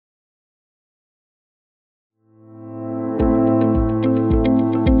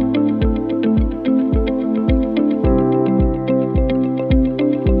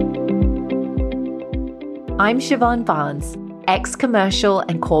I'm Siobhan Barnes, ex-commercial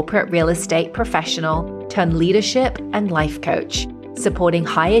and corporate real estate professional turned leadership and life coach, supporting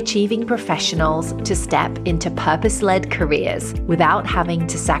high-achieving professionals to step into purpose-led careers without having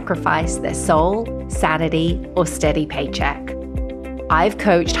to sacrifice their soul, sanity, or steady paycheck. I've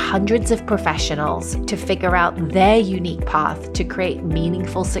coached hundreds of professionals to figure out their unique path to create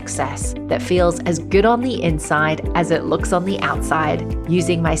meaningful success that feels as good on the inside as it looks on the outside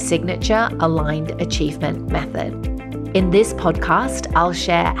using my signature aligned achievement method. In this podcast, I'll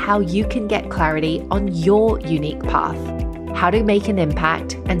share how you can get clarity on your unique path, how to make an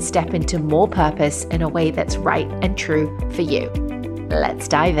impact and step into more purpose in a way that's right and true for you. Let's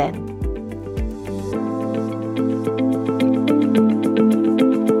dive in.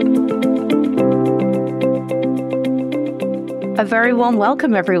 A very warm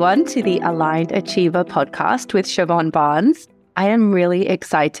welcome, everyone, to the Aligned Achiever podcast with Siobhan Barnes. I am really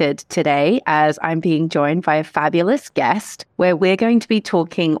excited today as I'm being joined by a fabulous guest where we're going to be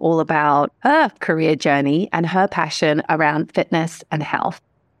talking all about her career journey and her passion around fitness and health.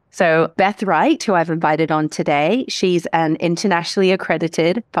 So Beth Wright, who I've invited on today, she's an internationally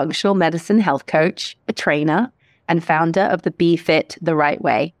accredited functional medicine health coach, a trainer, and founder of the Be Fit the Right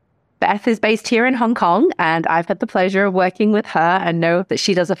Way. Beth is based here in Hong Kong, and I've had the pleasure of working with her and know that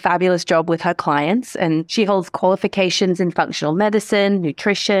she does a fabulous job with her clients. And she holds qualifications in functional medicine,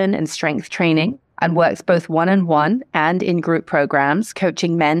 nutrition, and strength training, and works both one-on-one and in group programs,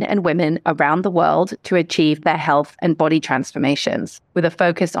 coaching men and women around the world to achieve their health and body transformations, with a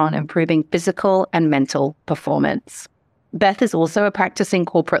focus on improving physical and mental performance. Beth is also a practicing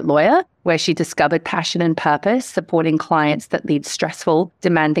corporate lawyer, where she discovered passion and purpose, supporting clients that lead stressful,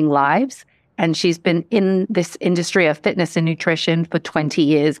 demanding lives. And she's been in this industry of fitness and nutrition for 20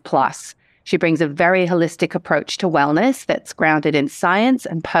 years plus. She brings a very holistic approach to wellness that's grounded in science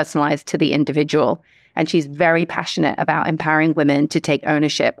and personalized to the individual. And she's very passionate about empowering women to take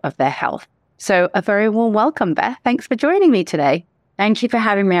ownership of their health. So a very warm welcome, Beth. Thanks for joining me today. Thank you for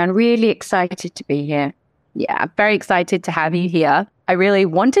having me. I'm really excited to be here. Yeah, I'm very excited to have you here. I really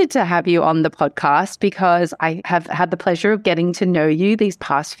wanted to have you on the podcast because I have had the pleasure of getting to know you these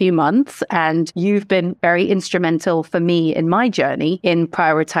past few months, and you've been very instrumental for me in my journey in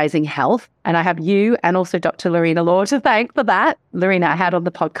prioritizing health. And I have you and also Dr. Lorena Law to thank for that. Lorena, I had on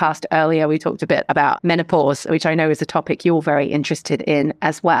the podcast earlier, we talked a bit about menopause, which I know is a topic you're very interested in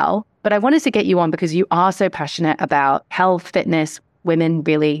as well. But I wanted to get you on because you are so passionate about health, fitness, women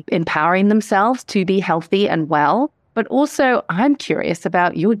really empowering themselves to be healthy and well. But also, I'm curious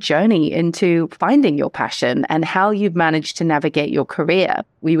about your journey into finding your passion and how you've managed to navigate your career.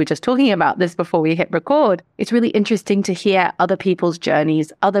 We were just talking about this before we hit record. It's really interesting to hear other people's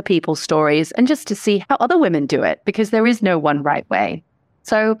journeys, other people's stories, and just to see how other women do it, because there is no one right way.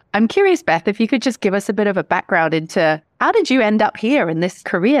 So I'm curious, Beth, if you could just give us a bit of a background into how did you end up here in this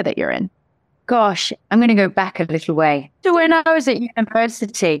career that you're in? Gosh, I'm going to go back a little way to when I was at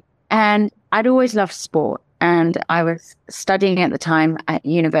university, and I'd always loved sport. And I was studying at the time at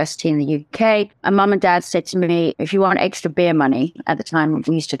university in the UK. And mum and dad said to me, if you want extra beer money, at the time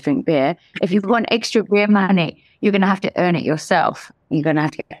we used to drink beer, if you want extra beer money, you're going to have to earn it yourself. You're going to have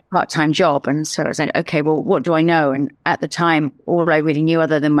to get a part-time job. And so I said, okay, well, what do I know? And at the time, all I really knew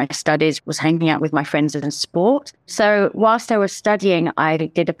other than my studies was hanging out with my friends in sport. So whilst I was studying, I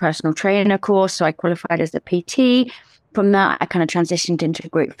did a personal trainer course. So I qualified as a PT. From that, I kind of transitioned into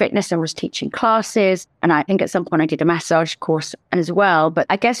group fitness and was teaching classes. And I think at some point I did a massage course as well. But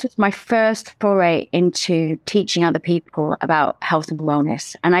I guess it was my first foray into teaching other people about health and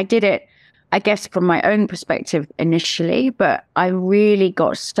wellness. And I did it, I guess, from my own perspective initially, but I really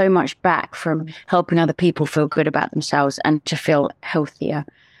got so much back from helping other people feel good about themselves and to feel healthier.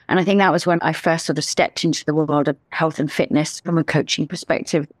 And I think that was when I first sort of stepped into the world of health and fitness from a coaching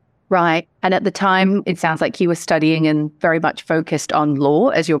perspective. Right. And at the time, it sounds like you were studying and very much focused on law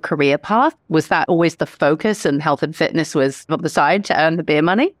as your career path. Was that always the focus, and health and fitness was on the side to earn the beer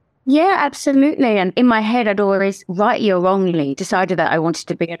money? Yeah, absolutely. And in my head, I'd always, rightly or wrongly, decided that I wanted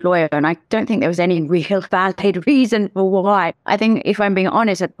to be a lawyer. And I don't think there was any real valid reason for why. I think, if I'm being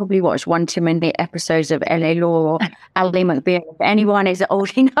honest, I'd probably watched one too many episodes of LA Law or Ally McBeal. If anyone is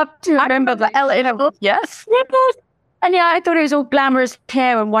old enough to remember the LA Law. Yes. And yeah, I thought it was all glamorous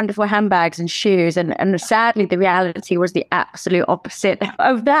hair and wonderful handbags and shoes. And sadly, the reality was the absolute opposite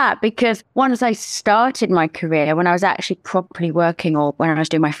of that. Because once I started my career, when I was actually properly working or when I was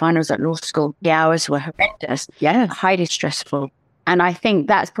doing my finals at law school, the hours were horrendous. Yeah, highly stressful. And I think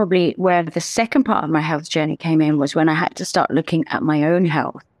that's probably where the second part of my health journey came in, was when I had to start looking at my own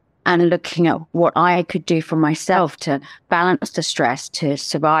health. and looking at what I could do for myself to balance the stress, to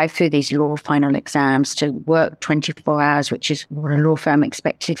survive through these law final exams, to work 24 hours, which is what a law firm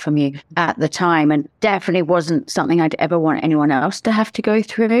expected from you at the time. And definitely wasn't something I'd ever want anyone else to have to go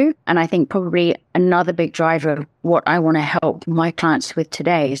through. And I think probably another big driver of what I want to help my clients with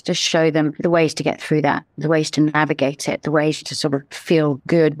today is to show them the ways to get through that, the ways to navigate it, the ways to sort of feel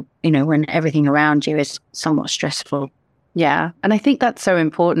good, when everything around you is somewhat stressful. Yeah. And I think that's so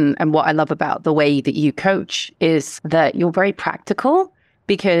important. And what I love about the way that you coach is that you're very practical,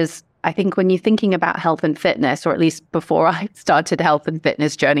 because I think when you're thinking about health and fitness, or at least before I started health and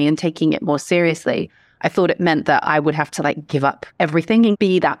fitness journey and taking it more seriously, I thought it meant that I would have to give up everything and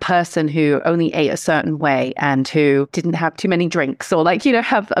be that person who only ate a certain way and who didn't have too many drinks, or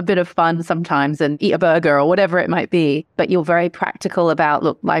have a bit of fun sometimes and eat a burger or whatever it might be. But you're very practical about,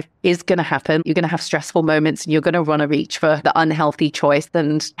 look, life is going to happen. You're going to have stressful moments and you're going to want to reach for the unhealthy choice.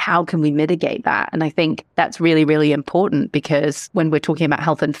 And how can we mitigate that? And I think that's really, really important, because when we're talking about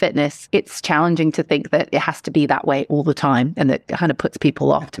health and fitness, it's challenging to think that it has to be that way all the time. And it kind of puts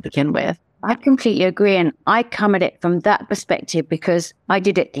people off to begin with. I completely agree. And I come at it from that perspective because I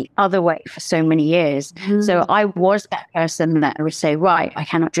did it the other way for so many years. Mm. So I was that person that would say, right, I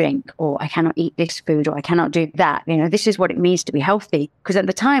cannot drink, or I cannot eat this food, or I cannot do that. This is what it means to be healthy. Because at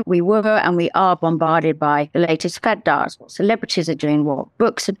the time we were and we are bombarded by the latest fad diets, what celebrities are doing, what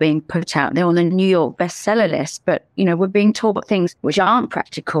books are being put out. They're on the New York bestseller list. But, we're being taught things which aren't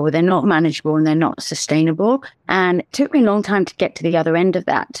practical, they're not manageable, and they're not sustainable. And it took me a long time to get to the other end of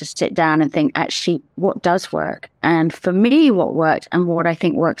that, to sit down and think, actually, what does work? And for me, what worked and what I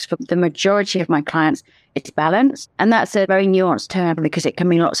think works for the majority of my clients, it's balance. And that's a very nuanced term, because it can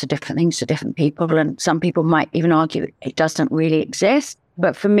mean lots of different things to different people. And some people might even argue it doesn't really exist.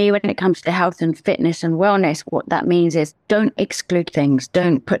 But for me, when it comes to health and fitness and wellness, what that means is don't exclude things.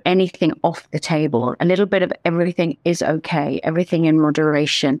 Don't put anything off the table. A little bit of everything is okay. Everything in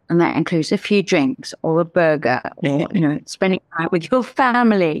moderation. And that includes a few drinks or a burger, or, spending time with your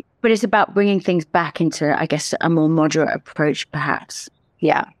family. But it's about bringing things back into, I guess, a more moderate approach, perhaps.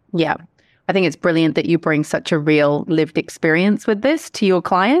 Yeah. Yeah. I think it's brilliant that you bring such a real lived experience with this to your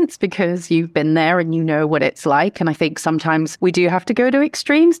clients, because you've been there and you know what it's like. And I think sometimes we do have to go to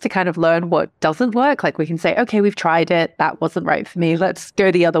extremes to kind of learn what doesn't work. We can say, okay, we've tried it. That wasn't right for me. Let's go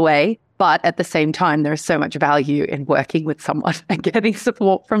the other way. But at the same time, there's so much value in working with someone and getting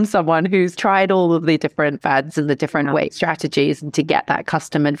support from someone who's tried all of the different fads and the different weight strategies, and to get that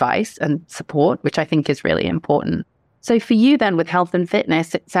custom advice and support, which I think is really important. So for you then, with health and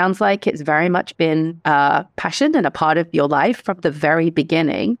fitness, it sounds like it's very much been a passion and a part of your life from the very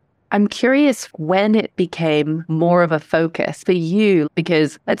beginning. I'm curious when it became more of a focus for you,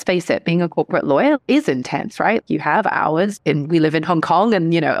 because let's face it, being a corporate lawyer is intense, right? You have hours, and we live in Hong Kong,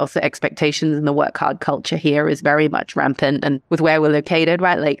 and, also expectations and the work hard culture here is very much rampant, and with where we're located,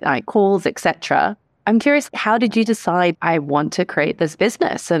 right? Late night calls, etc. I'm curious, how did you decide, I want to create this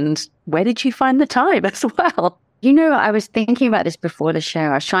business, and where did you find the time as well? I was thinking about this before the show.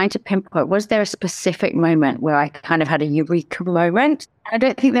 I was trying to pinpoint, was there a specific moment where I kind of had a eureka moment? I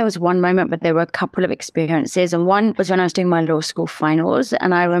don't think there was one moment, but there were a couple of experiences. And one was when I was doing my law school finals.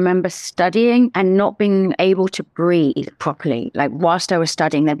 And I remember studying and not being able to breathe properly. Whilst I was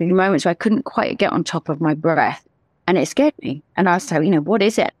studying, there'd be moments where I couldn't quite get on top of my breath. And it scared me. And I was like, what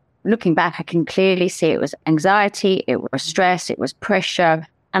is it? Looking back, I can clearly see it was anxiety, it was stress, it was pressure.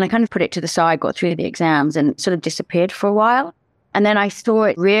 And I kind of put it to the side, got through the exams, and sort of disappeared for a while. And then I saw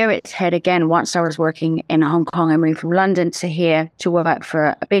it rear its head again once I was working in Hong Kong. I moved from London to here to work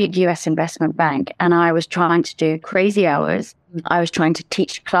for a big US investment bank. And I was trying to do crazy hours. I was trying to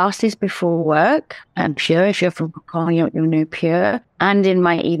teach classes before work. And Pure, if you're from Hong Kong, you'll know Pure. And in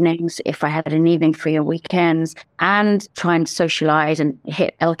my evenings, if I had an evening free or weekends, and try and socialize and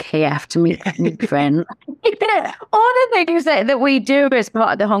hit LKF to meet new friends. All the things that we do as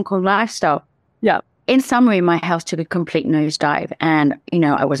part of the Hong Kong lifestyle. Yeah. In summary, my health took a complete nosedive, and,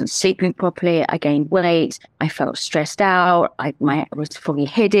 I wasn't sleeping properly. I gained weight. I felt stressed out. I was fully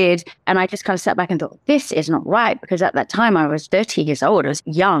headed. And I just kind of sat back and thought, this is not right, because at that time I was 30 years old. I was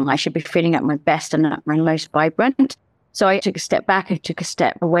young. I should be feeling at my best and at my most vibrant. So I took a step back. I took a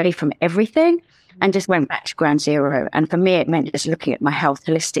step away from everything and just went back to ground zero. And for me, it meant just looking at my health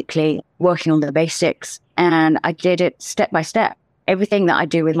holistically, working on the basics. And I did it step by step. Everything that I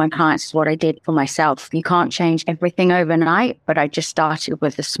do with my clients is what I did for myself. You can't change everything overnight, but I just started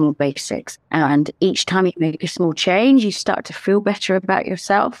with the small basics. And each time you make a small change, you start to feel better about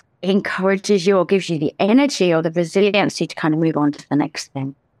yourself. It encourages you or gives you the energy or the resiliency to kind of move on to the next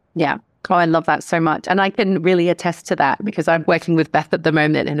thing. Yeah. Oh, I love that so much. And I can really attest to that because I'm working with Beth at the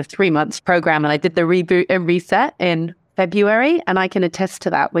moment in a 3-month program. And I did the reboot and reset in February. And I can attest to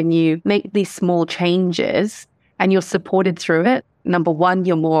that when you make these small changes and you're supported through it. Number one,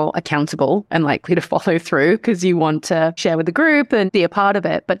 you're more accountable and likely to follow through because you want to share with the group and be a part of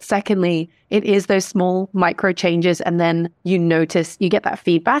it. But secondly, it is those small micro changes. And then you notice, you get that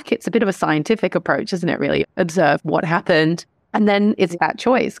feedback. It's a bit of a scientific approach, isn't it? Really observe what happened. And then it's that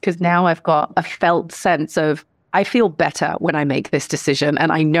choice because now I've got a felt sense of, I feel better when I make this decision.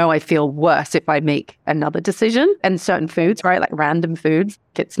 And I know I feel worse if I make another decision. And certain foods, right? Like random foods,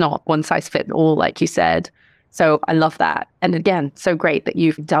 it's not one size fits all, like you said. So I love that. And again, so great that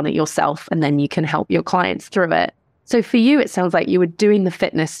you've done it yourself and then you can help your clients through it. So for you, it sounds like you were doing the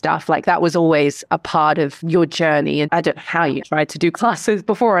fitness stuff. Like that was always a part of your journey. And I don't know how you tried to do classes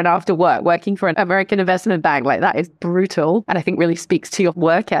before and after work, working for an American investment bank. Like that is brutal. And I think really speaks to your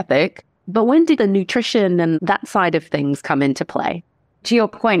work ethic. But when did the nutrition and that side of things come into play? To your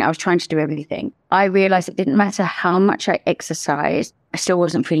point, I was trying to do everything. I realized it didn't matter how much I exercised, I still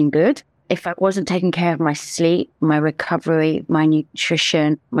wasn't feeling good. If I wasn't taking care of my sleep, my recovery, my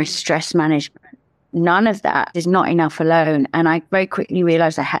nutrition, my stress management, none of that is not enough alone. And I very quickly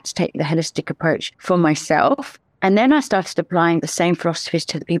realized I had to take the holistic approach for myself. And then I started applying the same philosophies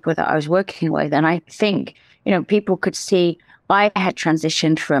to the people that I was working with. And I think, people could see I had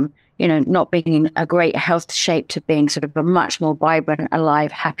transitioned from, not being in a great health shape to being sort of a much more vibrant,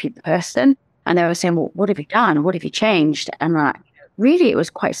 alive, happy person. And they were saying, well, what have you done? What have you changed? And really, it was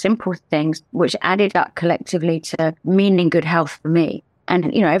quite simple things which added up collectively to meaning good health for me.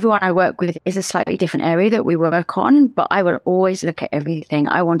 And, everyone I work with is a slightly different area that we work on, but I would always look at everything.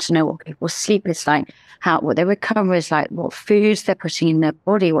 I want to know what people's sleep is like, what their recovery is like, what foods they're putting in their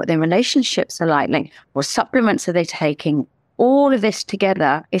body, what their relationships are like what supplements are they taking. All of this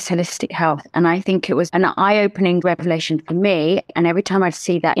together is holistic health. And I think it was an eye-opening revelation for me. And every time I'd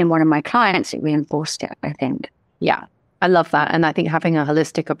see that in one of my clients, it reinforced it, I think. Yeah. I love that. And I think having a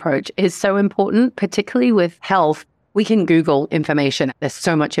holistic approach is so important, particularly with health. We can Google information. There's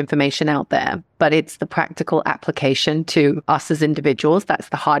so much information out there, but it's the practical application to us as individuals. That's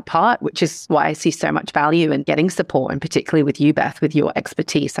the hard part, which is why I see so much value in getting support, and particularly with you, Beth, with your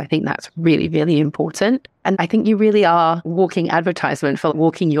expertise. I think that's really, really important. And I think you really are walking advertisement for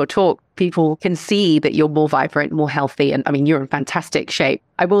walking your talk. People can see that you're more vibrant, more healthy. And I mean, you're in fantastic shape.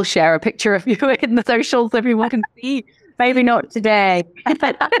 I will share a picture of you in the socials so everyone can see. Maybe not today.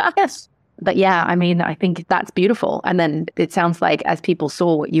 Yes. But yeah, I mean, I think that's beautiful. And then it sounds like as people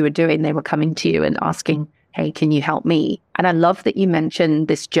saw what you were doing, they were coming to you and asking, hey, can you help me? And I love that you mentioned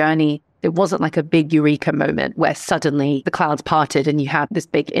this journey. It wasn't like a big eureka moment where suddenly the clouds parted and you had this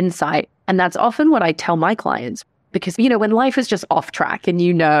big insight. And that's often what I tell my clients. Because, when life is just off track and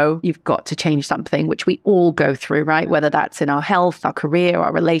you've got to change something, which we all go through, right? Whether that's in our health, our career,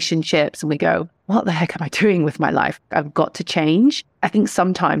 our relationships, and we go, what the heck am I doing with my life? I've got to change. I think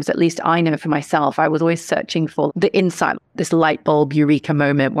sometimes, at least I know for myself, I was always searching for the insight, this light bulb eureka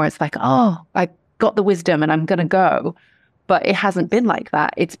moment where it's like, oh, I got the wisdom and I'm going to go. But it hasn't been like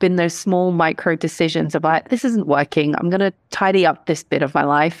that. It's been those small micro decisions of like, this isn't working. I'm going to tidy up this bit of my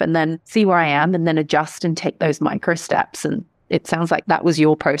life and then see where I am and then adjust and take those micro steps. And it sounds like that was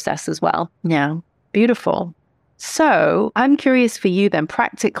your process as well. Yeah. Beautiful. So I'm curious for you then,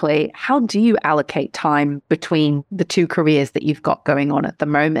 practically, how do you allocate time between the two careers that you've got going on at the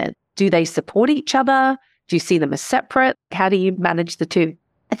moment? Do they support each other? Do you see them as separate? How do you manage the two?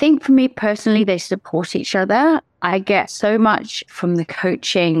 I think for me personally, they support each other. I get so much from the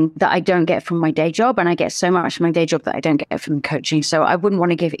coaching that I don't get from my day job, and I get so much from my day job that I don't get from coaching. So I wouldn't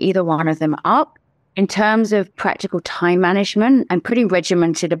want to give either one of them up. In terms of practical time management, I'm pretty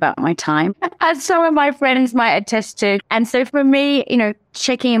regimented about my time, as some of my friends might attest to. And so for me,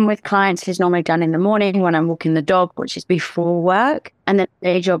 checking in with clients is normally done in the morning when I'm walking the dog, which is before work. And then the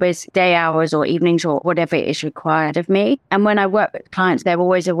day job is day hours or evenings or whatever is required of me. And when I work with clients, they're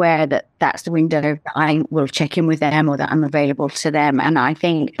always aware that that's the window that I will check in with them or that I'm available to them. And I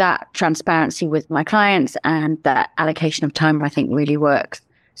think that transparency with my clients and that allocation of time, I think really works.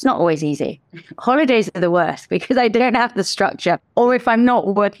 It's not always easy. Holidays are the worst because I don't have the structure. Or if I'm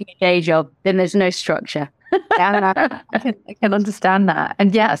not working a day job, then there's no structure. I can understand that.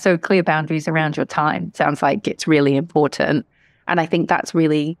 And yeah, so clear boundaries around your time sounds like it's really important. And I think that's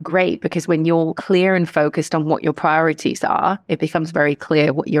really great because when you're clear and focused on what your priorities are, it becomes very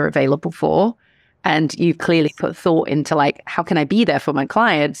clear what you're available for. And you clearly put thought into like, how can I be there for my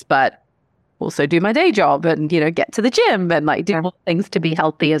clients, but also do my day job and, get to the gym and like do all things to be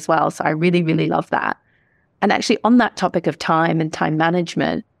healthy as well. So I really, really love that. And actually on that topic of time and time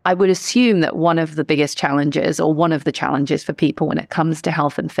management, I would assume that one of the biggest challenges, or one of the challenges for people when it comes to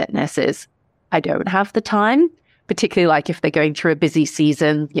health and fitness, is I don't have the time, particularly like if they're going through a busy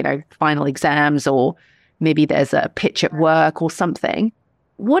season, final exams, or maybe there's a pitch at work or something.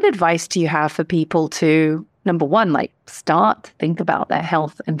 What advice do you have for people to, number one, start to think about their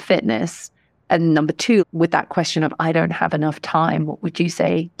health and fitness? And number two, with that question of I don't have enough time, what would you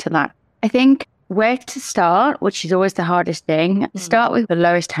say to that? I think where to start, which is always the hardest thing, start with the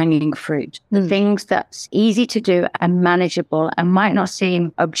lowest hanging fruit. The things that's easy to do and manageable and might not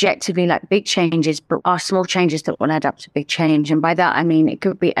seem objectively like big changes, but are small changes that will add up to big change. And by that, I mean, it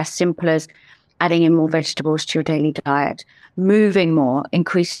could be as simple as adding in more vegetables to your daily diet, moving more,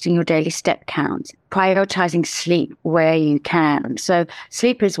 increasing your daily step count, prioritizing sleep where you can. So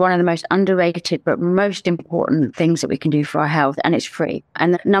sleep is one of the most underrated but most important things that we can do for our health, and it's free.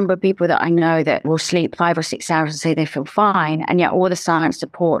 And the number of people that I know that will sleep 5 or 6 hours and say they feel fine, and yet all the science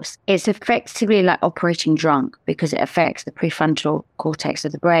supports it's effectively like operating drunk because it affects the prefrontal cortex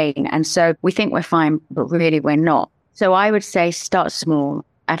of the brain. And so we think we're fine, but really we're not. So I would say start small,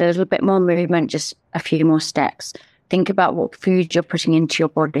 add a little bit more movement, just a few more steps. Think about what food you're putting into your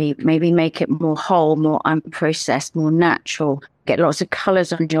body. Maybe make it more whole, more unprocessed, more natural. Get lots of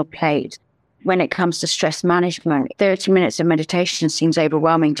colors on your plate. When it comes to stress management, 30 minutes of meditation seems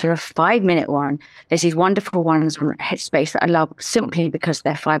overwhelming to a 5-minute one. There's these wonderful ones on Headspace that I love simply because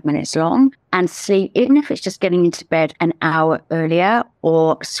they're 5 minutes long. And sleep, even if it's just getting into bed an hour earlier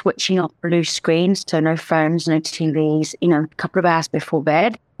or switching off blue screens, so no phones, no TVs, a couple of hours before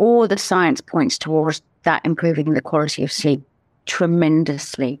bed, all the science points towards that improving the quality of sleep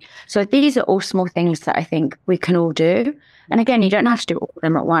tremendously. So these are all small things that I think we can all do. And again, you don't have to do all of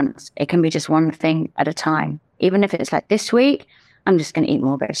them at once. It can be just one thing at a time. Even if it's like this week, I'm just going to eat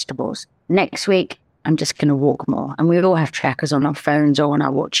more vegetables. Next week, I'm just going to walk more. And we all have trackers on our phones or on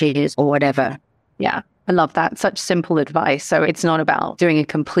our watches or whatever. Yeah, I love that. Such simple advice. So it's not about doing a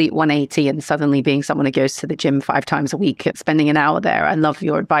complete 180 and suddenly being someone who goes to the gym 5 times a week, spending an hour there. I love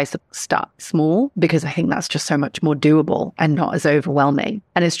your advice of start small, because I think that's just so much more doable and not as overwhelming.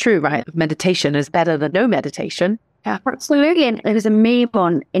 And it's true, right? Meditation is better than no meditation. Yeah, absolutely. And there was a meme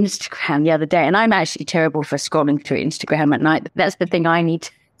on Instagram the other day, and I'm actually terrible for scrolling through Instagram at night. That's the thing I need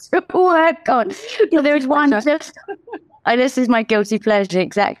to work on. There was one just... this is my guilty pleasure,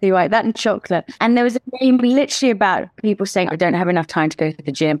 exactly right. That and chocolate. And there was a meme literally about people saying, I don't have enough time to go to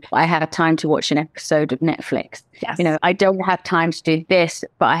the gym. I have time to watch an episode of Netflix. Yes. I don't have time to do this,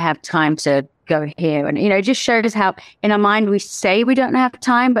 but I have time to go here. And, it just shows how in our mind we say we don't have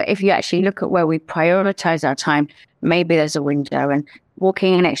time, but if you actually look at where we prioritize our time, maybe there's a window. And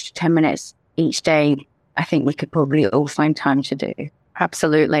walking an extra 10 minutes each day, I think we could probably all find time to do.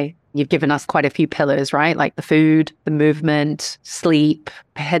 Absolutely. You've given us quite a few pillars, right? Like the food, the movement, sleep,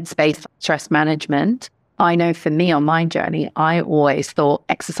 headspace, stress management. I know for me on my journey, I always thought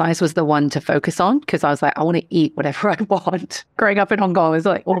exercise was the one to focus on because I was like, I want to eat whatever I want. Growing up in Hong Kong, it was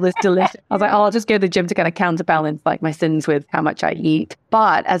like all this delicious. I was like, I'll just go to the gym to kind of counterbalance like my sins with how much I eat.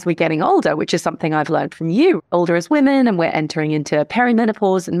 But as we're getting older, which is something I've learned from you, older as women, and we're entering into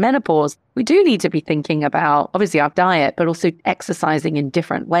perimenopause and menopause, we do need to be thinking about obviously our diet, but also exercising in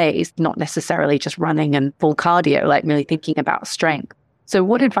different ways, not necessarily just running and full cardio, like really thinking about strength. So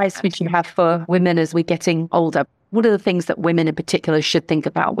what advice would you have for women as we're getting older? What are the things that women in particular should think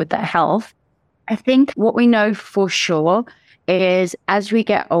about with their health? I think what we know for sure is as we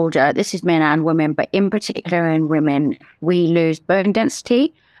get older, this is men and women, but in particular in women, we lose bone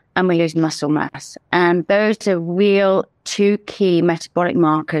density and we lose muscle mass. And those are real 2 key metabolic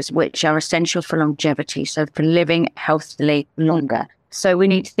markers which are essential for longevity, so for living healthily longer. So we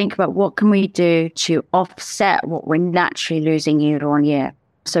need to think about what can we do to offset what we're naturally losing year on year.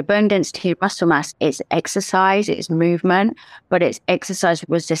 So bone density, muscle mass, it's exercise, it's movement, but it's exercise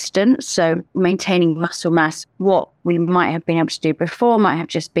resistance. So maintaining muscle mass, what we might have been able to do before might have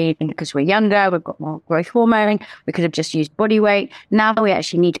just been because we're younger, we've got more growth hormone, we could have just used body weight. Now we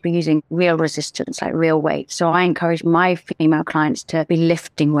actually need to be using real resistance, like real weight. So I encourage my female clients to be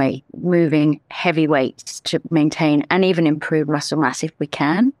lifting weight, moving heavy weights to maintain and even improve muscle mass if we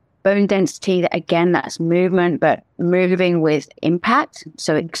can. Bone density, again, that's movement, but moving with impact.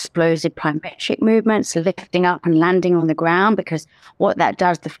 So explosive plyometric movements, lifting up and landing on the ground, because what that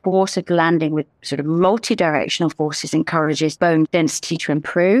does, the force of landing with sort of multi-directional forces encourages bone density to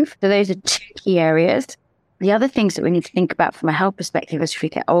improve. So those are 2 key areas. The other things that we need to think about from a health perspective as we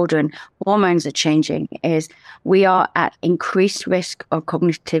get older and hormones are changing is we are at increased risk of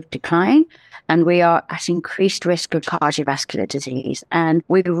cognitive decline and we are at increased risk of cardiovascular disease. And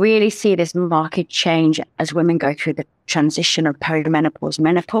we really see this marked change as women go through the transition of perimenopause,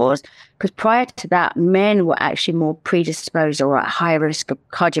 menopause, because prior to that, men were actually more predisposed or at higher risk of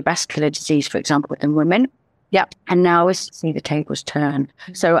cardiovascular disease, for example, than women. Yeah. And now we see the tables turn.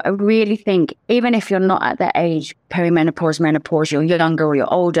 So I really think even if you're not at that age, perimenopause, menopause, you're younger or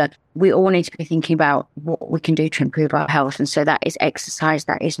you're older, we all need to be thinking about what we can do to improve our health. And so that is exercise,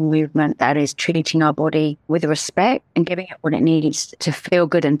 that is movement, that is treating our body with respect and giving it what it needs to feel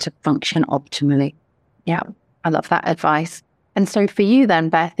good and to function optimally. Yeah, I love that advice. And so for you then,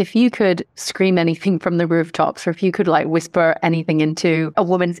 Beth, if you could scream anything from the rooftops, or if you could like whisper anything into a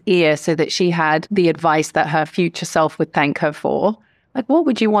woman's ear so that she had the advice that her future self would thank her for, like what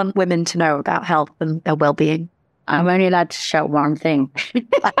would you want women to know about health and their well-being? I'm only allowed to shout one thing.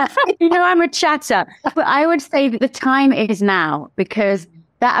 I'm a chatter. But I would say that the time is now, because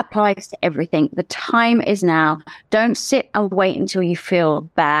that applies to everything. The time is now. Don't sit and wait until you feel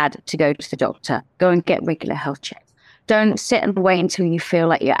bad to go to the doctor. Go and get regular health checks. Don't sit and wait until you feel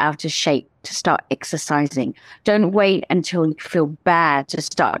like you're out of shape to start exercising. Don't wait until you feel bad to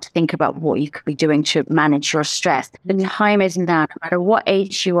start to think about what you could be doing to manage your stress. The time is now. No matter what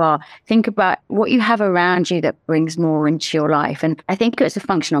age you are, think about what you have around you that brings more into your life. And I think it's a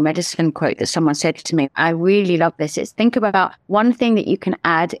functional medicine quote that someone said to me. I really love this. It's think about one thing that you can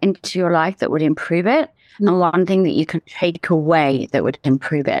add into your life that would improve it, and one thing that you can take away that would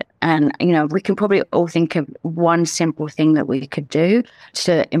improve it. And, we can probably all think of one simple thing that we could do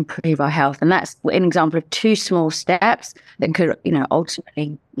to improve our health. And that's an example of 2 small steps that could,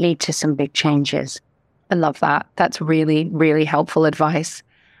 ultimately lead to some big changes. I love that. That's really, really helpful advice.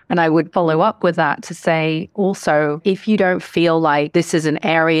 And I would follow up with that to say also, if you don't feel like this is an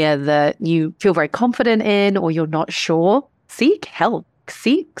area that you feel very confident in or you're not sure, seek help.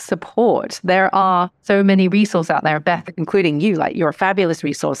 Seek support. There are so many resources out there, Beth, including you. Like, you're a fabulous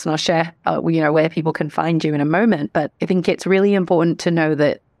resource, and I'll share, where people can find you in a moment. But I think it's really important to know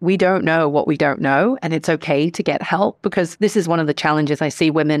that we don't know what we don't know, and it's okay to get help, because this is one of the challenges I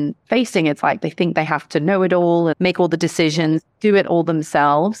see women facing. It's like they think they have to know it all and make all the decisions, do it all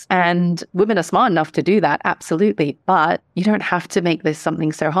themselves. And women are smart enough to do that, absolutely. But you don't have to make this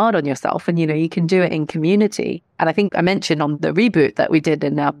something so hard on yourself. And, you can do it in community. And I think I mentioned on the reboot that we did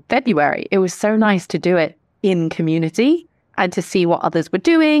in February, it was so nice to do it in community and to see what others were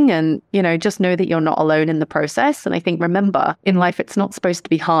doing and, just know that you're not alone in the process. And I think, remember, in life, it's not supposed to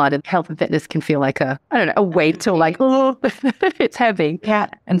be hard, and health and fitness can feel like a weight or like, oh, it's heavy. Yeah.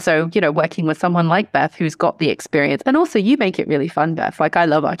 And so, working with someone like Beth, who's got the experience, and also you make it really fun, Beth. Like, I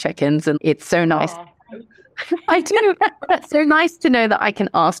love our check-ins, and it's so nice. I do. It's so nice to know that I can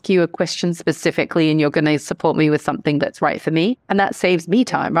ask you a question specifically and you're going to support me with something that's right for me. And that saves me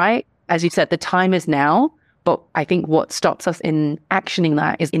time, right? As you said, the time is now. But I think what stops us in actioning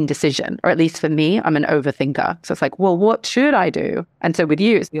that is indecision. Or at least for me, I'm an overthinker. So it's like, well, what should I do? And so with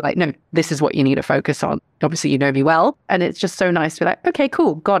you, it's like, no, this is what you need to focus on. Obviously, you know me well. And it's just so nice to be like, okay,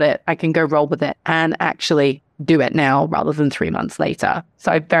 cool, got it. I can go roll with it and actually do it now rather than 3 months later.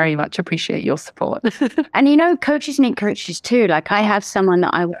 So I very much appreciate your support. And coaches need coaches too. Like, I have someone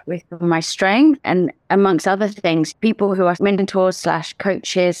that I work with for my strength, and amongst other things, people who are mentors /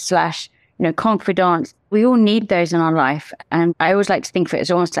 coaches / confidants. We all need those in our life. And I always like to think of it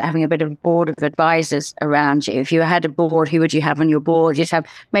as almost like having a bit of a board of advisors around you. If you had a board, who would you have on your board? You'd have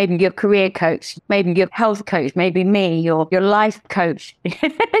maybe your career coach, maybe your health coach, maybe me, your life coach,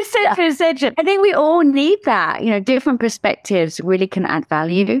 etc., etc. I think we all need that. Different perspectives really can add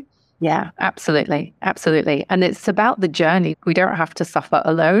value. Yeah, absolutely. Absolutely. And it's about the journey. We don't have to suffer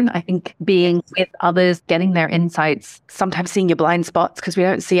alone. I think being with others, getting their insights, sometimes seeing your blind spots, because we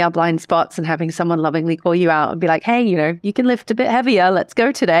don't see our blind spots, and having someone lovingly call you out and be like, hey, you can lift a bit heavier. Let's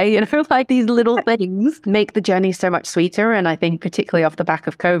go today. Like these little things make the journey so much sweeter. And I think particularly off the back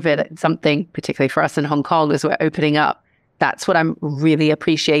of COVID, it's something, particularly for us in Hong Kong, as we're opening up, that's what I'm really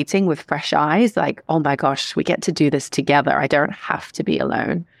appreciating with fresh eyes. Like, oh my gosh, we get to do this together. I don't have to be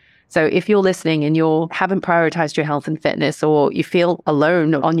alone. So if you're listening and you haven't prioritized your health and fitness, or you feel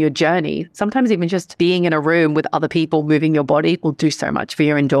alone on your journey, sometimes even just being in a room with other people moving your body will do so much for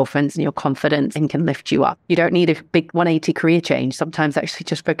your endorphins and your confidence and can lift you up. You don't need a big 180 career change. Sometimes actually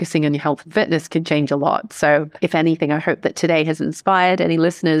just focusing on your health and fitness can change a lot. So if anything, I hope that today has inspired any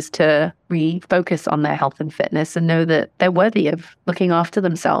listeners to refocus on their health and fitness and know that they're worthy of looking after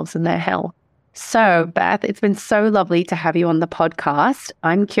themselves and their health. So, Beth, it's been so lovely to have you on the podcast.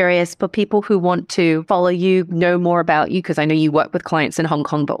 I'm curious for people who want to follow you, know more about you, because I know you work with clients in Hong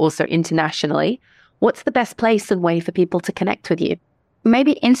Kong, but also internationally. What's the best place and way for people to connect with you?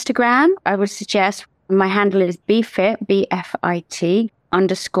 Maybe Instagram. I would suggest my handle is BFIT, BFIT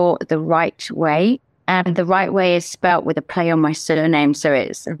 _ the Right Way. And the Right Way is spelled with a play on my surname. So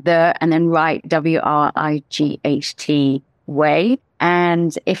it's the and then Wright, WRIGHT way.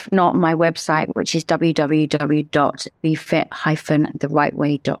 And if not, my website, which is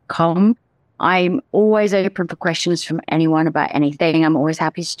www.bfit-therightway.com. I'm always open for questions from anyone about anything. I'm always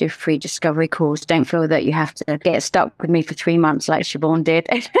happy to do free discovery calls. Don't feel that you have to get stuck with me for 3 months like Siobhan did.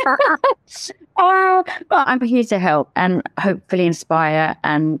 But I'm here to help and hopefully inspire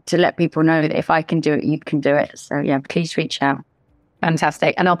and to let people know that if I can do it, you can do it. So yeah, please reach out.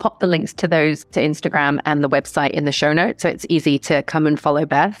 Fantastic. And I'll pop the links to those to Instagram and the website in the show notes. So it's easy to come and follow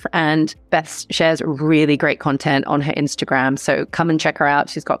Beth. And Beth shares really great content on her Instagram. So come and check her out.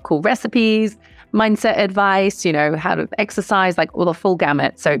 She's got cool recipes, mindset advice, how to exercise, like all the full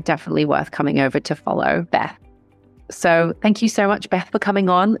gamut. So definitely worth coming over to follow Beth. So thank you so much, Beth, for coming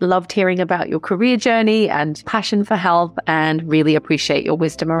on. Loved hearing about your career journey and passion for health, and really appreciate your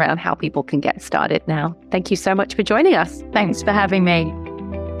wisdom around how people can get started now. Thank you so much for joining us. Thanks for having me.